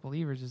priesthood of all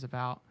believers is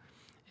about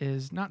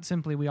is not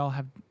simply we all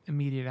have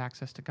immediate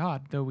access to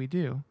God, though we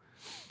do,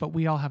 but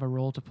we all have a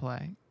role to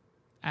play.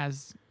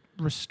 As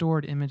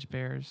restored image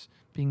bearers,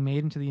 being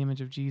made into the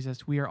image of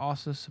Jesus, we are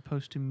also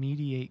supposed to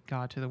mediate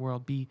God to the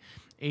world, be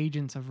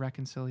agents of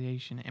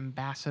reconciliation,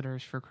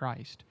 ambassadors for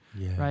Christ,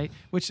 right?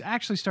 Which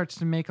actually starts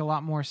to make a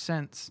lot more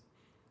sense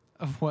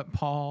of what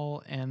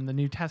Paul and the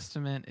New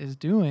Testament is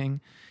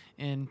doing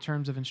in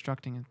terms of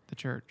instructing the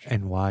church.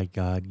 And why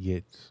God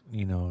gets,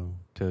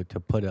 to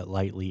put it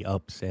lightly,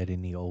 upset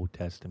in the Old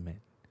Testament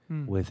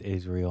with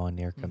Israel and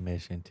their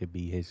commission to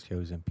be His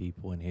chosen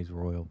people and His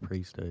royal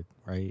priesthood,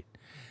 right?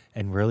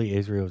 And really,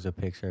 Israel is a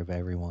picture of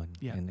everyone.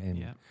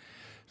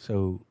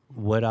 So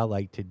what I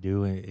like to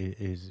do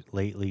is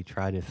lately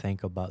try to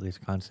think about this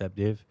concept.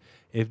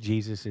 If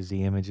Jesus is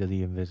the image of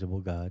the invisible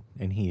God,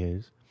 and He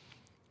is,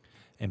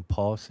 and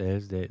Paul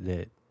says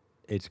that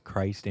it's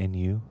Christ in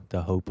you,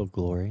 the hope of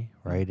glory,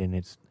 right? And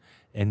it's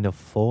in the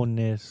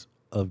fullness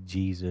of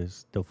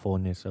Jesus, the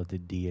fullness of the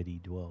deity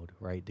dwelled,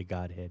 right? The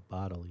Godhead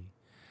bodily.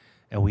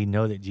 And we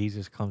know that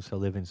Jesus comes to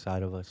live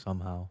inside of us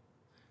somehow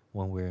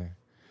when we're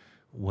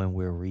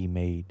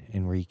remade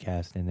and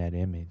recast in that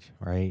image,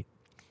 right?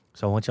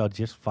 So I want y'all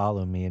just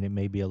follow me, and it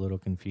may be a little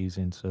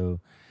confusing, so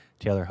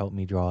Taylor, help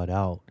me draw it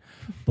out.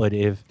 But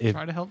if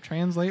try to help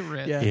translate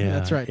Rich. Yeah,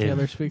 that's right.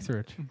 Taylor speaks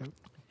Rich.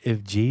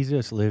 If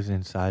Jesus lives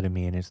inside of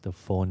me and it's the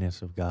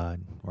fullness of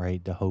God,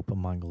 right, the hope of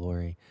my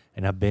glory,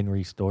 and I've been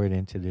restored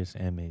into this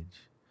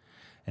image,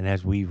 and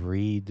as we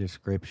read the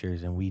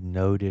Scriptures and we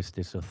notice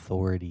this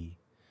authority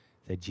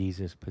that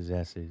Jesus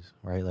possesses,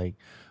 right, like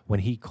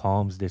when He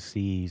calms the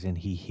seas and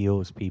He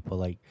heals people,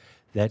 like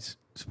that's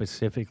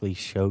specifically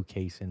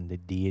showcasing the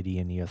deity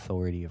and the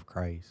authority of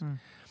Christ.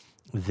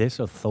 This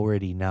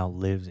authority now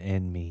lives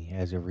in me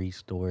as a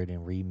restored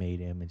and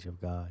remade image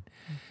of God.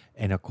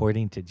 And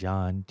according to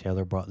John,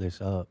 Taylor brought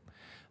this up,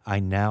 I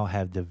now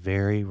have the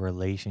very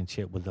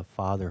relationship with the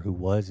Father who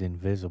was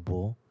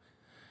invisible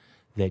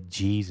that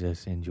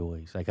Jesus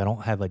enjoys. Like I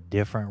don't have a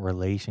different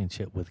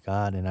relationship with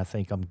God, and I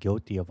think I'm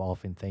guilty of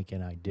often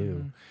thinking I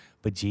do.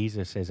 But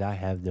Jesus says I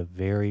have the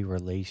very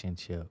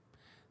relationship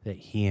that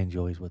He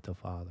enjoys with the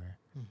Father.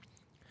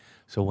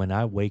 So when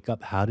I wake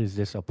up, how does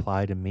this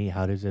apply to me?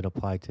 How does it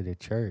apply to the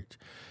church?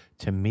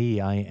 To me,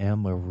 I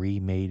am a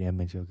remade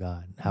image of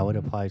God. How it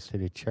applies to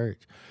the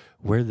church,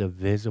 we're the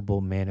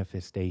visible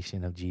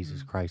manifestation of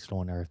Jesus Christ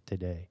on earth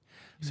today.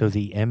 So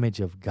the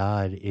image of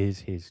God is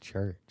His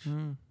church.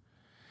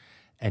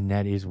 And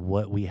that is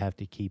what we have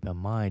to keep in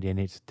mind. And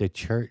it's the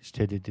church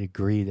to the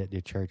degree that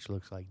the church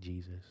looks like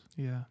Jesus.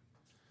 Yeah.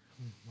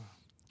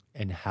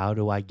 And how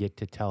do I get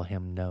to tell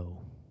Him no?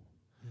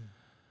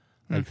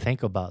 Like,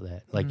 think about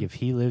that. Like, if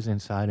He lives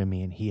inside of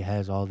me and He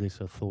has all this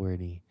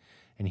authority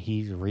and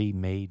He's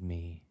remade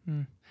me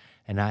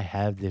and I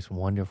have this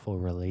wonderful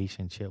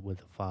relationship with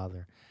the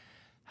Father,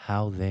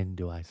 how then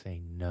do I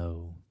say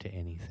no to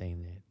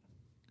anything that...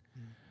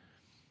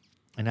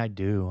 And I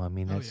do. I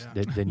mean,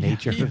 that's the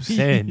nature of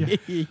sin.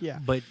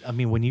 But, I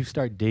mean, when you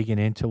start digging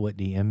into what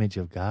the image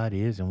of God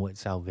is and what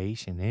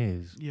salvation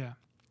is,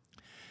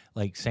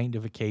 like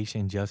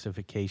sanctification,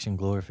 justification,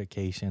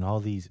 glorification,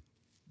 all these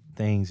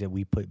things that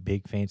we put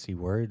big fancy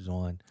words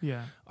on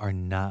are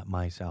not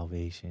my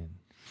salvation.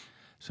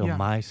 So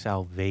my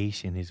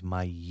salvation is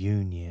my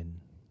union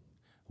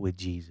with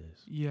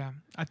Jesus. Yeah.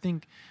 I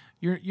think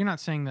you're not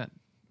saying that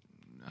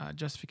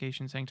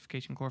justification,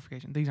 sanctification,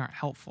 glorification, these aren't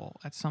helpful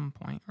at some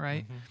point,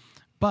 right?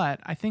 But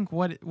I think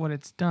what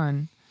it's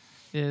done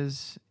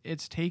is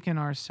it's taken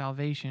our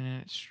salvation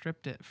and it's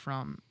stripped it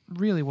from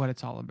really what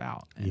it's all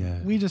about.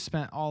 And we just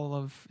spent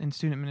in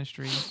student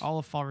ministry, all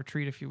of fall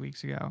retreat a few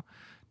weeks ago,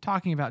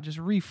 talking about just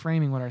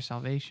reframing what our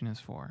salvation is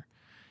for.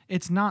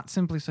 It's not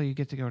simply so you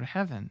get to go to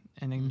heaven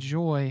and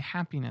enjoy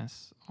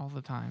happiness all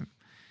the time.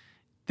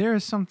 There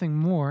is something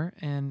more,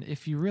 and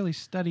if you really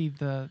study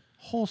the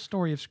whole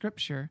story of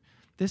Scripture,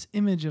 this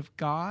image of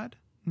God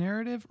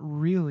narrative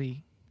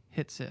really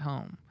hits it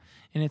home.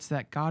 And it's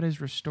that God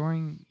is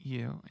restoring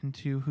you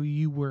into who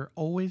you were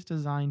always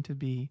designed to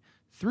be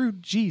through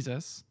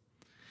Jesus.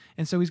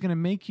 And so He's going to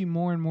make you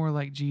more and more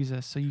like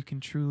Jesus so you can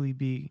truly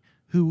be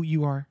who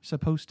you are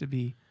supposed to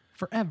be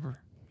forever.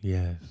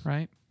 Yes.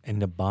 Right?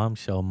 And the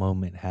bombshell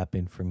moment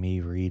happened for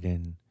me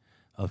reading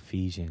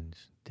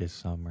Ephesians this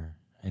summer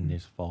and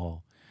this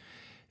fall.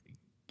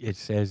 It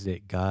says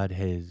that God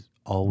has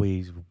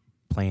always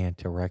planned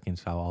to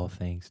reconcile all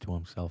things to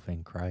himself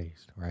in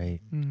Christ, right?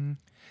 Mm-hmm.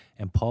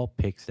 And Paul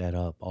picks that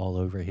up all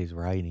over his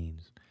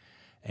writings.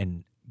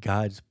 And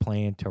God's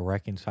plan to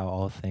reconcile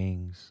all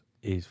things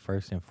is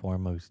first and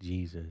foremost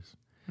Jesus.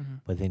 Mm-hmm.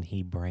 But then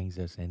he brings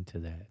us into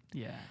that.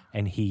 Yeah.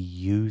 And he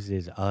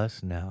uses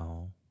us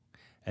now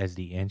as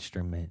the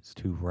instruments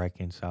to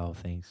reconcile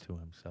things to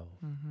himself.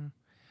 Mm-hmm.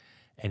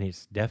 And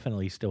it's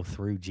definitely still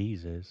through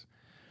Jesus.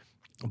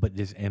 But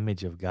this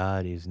image of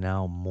God is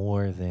now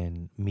more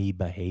than me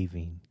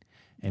behaving.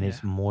 And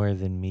it's more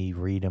than me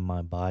reading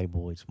my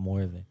Bible. It's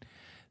more than...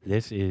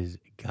 This is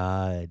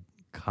God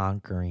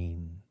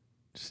conquering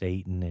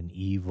Satan and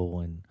evil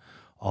and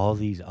all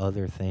these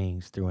other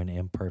things through an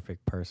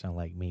imperfect person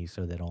like me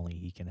so that only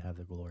he can have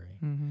the glory.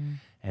 Mm-hmm.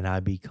 And I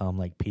become,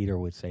 like Peter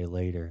would say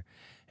later,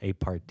 a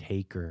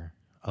partaker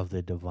of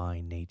the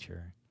divine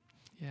nature.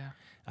 Yeah.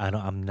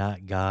 I'm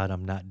not God.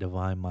 I'm not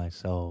divine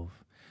myself.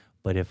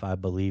 But if I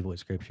believe what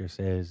Scripture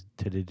says,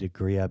 to the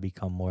degree I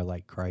become more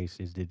like Christ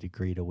is the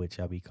degree to which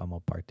I become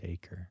a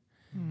partaker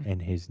in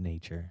his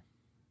nature.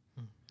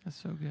 That's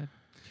so good.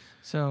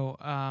 So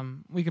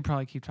we could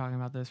probably keep talking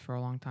about this for a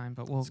long time,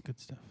 but That's good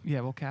stuff.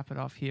 Yeah, we'll cap it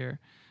off here.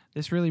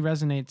 This really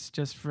resonates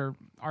just for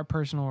our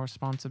personal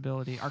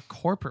responsibility, our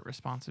corporate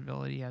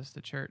responsibility as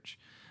the church.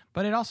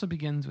 But it also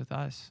begins with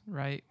us,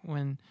 right?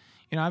 When,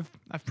 I've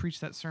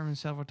preached that sermon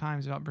several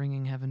times about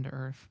bringing heaven to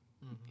earth,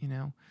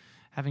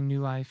 having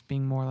new life,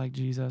 being more like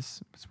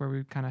Jesus. It's where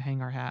we kind of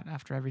hang our hat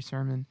after every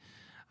sermon.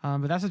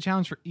 But that's a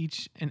challenge for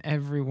each and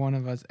every one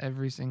of us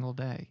every single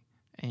day.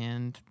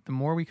 And the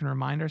more we can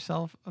remind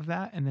ourselves of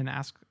that and then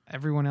ask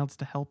everyone else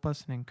to help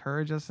us and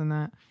encourage us in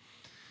that,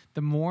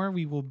 the more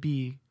we will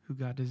be who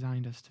God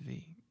designed us to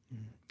be.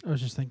 I was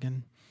just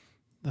thinking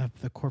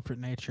the corporate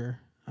nature.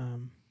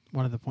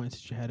 One of the points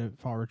that you had at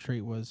Fall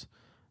Retreat was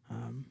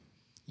help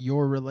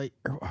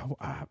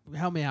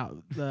me out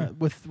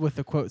with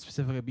the quote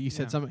specifically, but you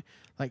said something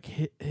like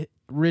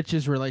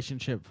Rich's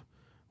relationship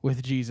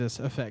with Jesus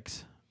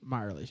affects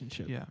my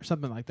relationship or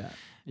something like that.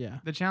 Yeah.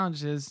 The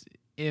challenge is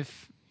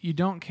if you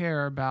don't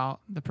care about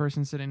the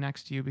person sitting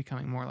next to you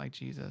becoming more like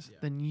Jesus,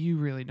 then you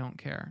really don't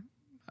care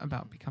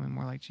about becoming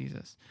more like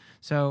Jesus.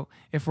 So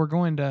if we're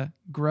going to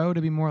grow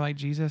to be more like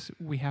Jesus,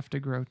 we have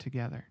to grow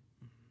together.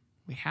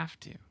 We have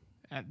to.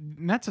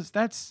 And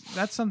that's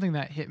something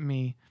that hit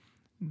me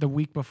the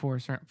week before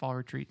Fall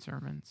Retreat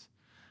sermons.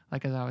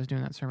 Like as I was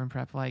doing that sermon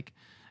prep, like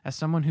as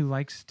someone who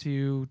likes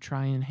to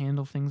try and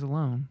handle things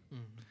alone,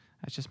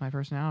 that's just my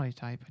personality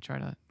type. I try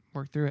to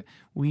work through it.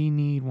 We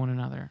need one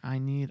another. I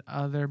need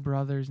other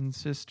brothers and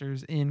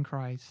sisters in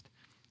Christ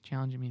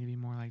challenging me to be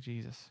more like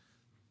Jesus.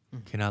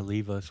 Can I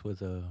leave us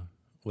with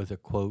a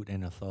quote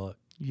and a thought?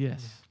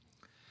 Yes.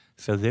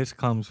 So this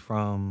comes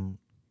from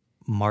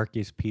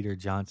Marcus Peter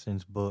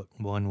Johnson's book,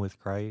 One with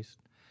Christ.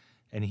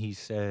 And he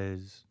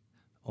says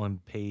on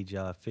page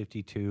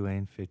 52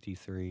 and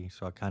 53,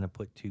 so I kind of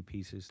put two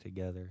pieces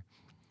together.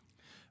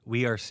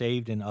 We are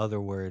saved, in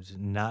other words,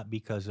 not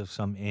because of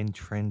some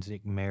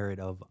intrinsic merit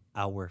of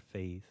our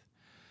faith,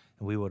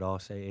 and we would all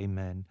say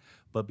amen,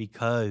 but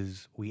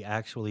because we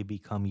actually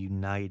become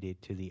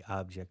united to the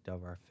object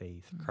of our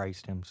faith,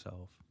 Christ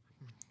himself.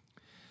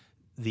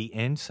 The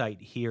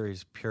insight here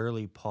is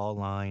purely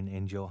Pauline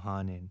and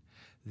Johannine,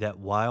 that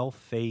while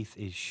faith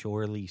is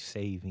surely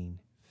saving,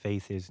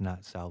 faith is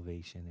not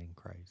salvation in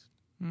Christ.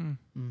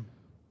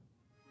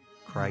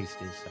 Christ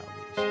is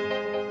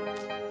salvation.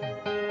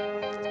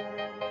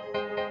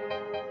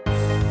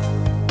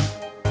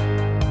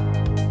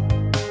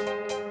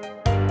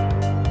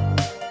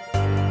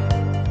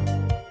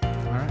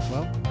 All right,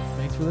 well,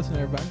 thanks for listening,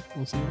 everybody.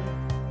 We'll see you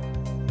later.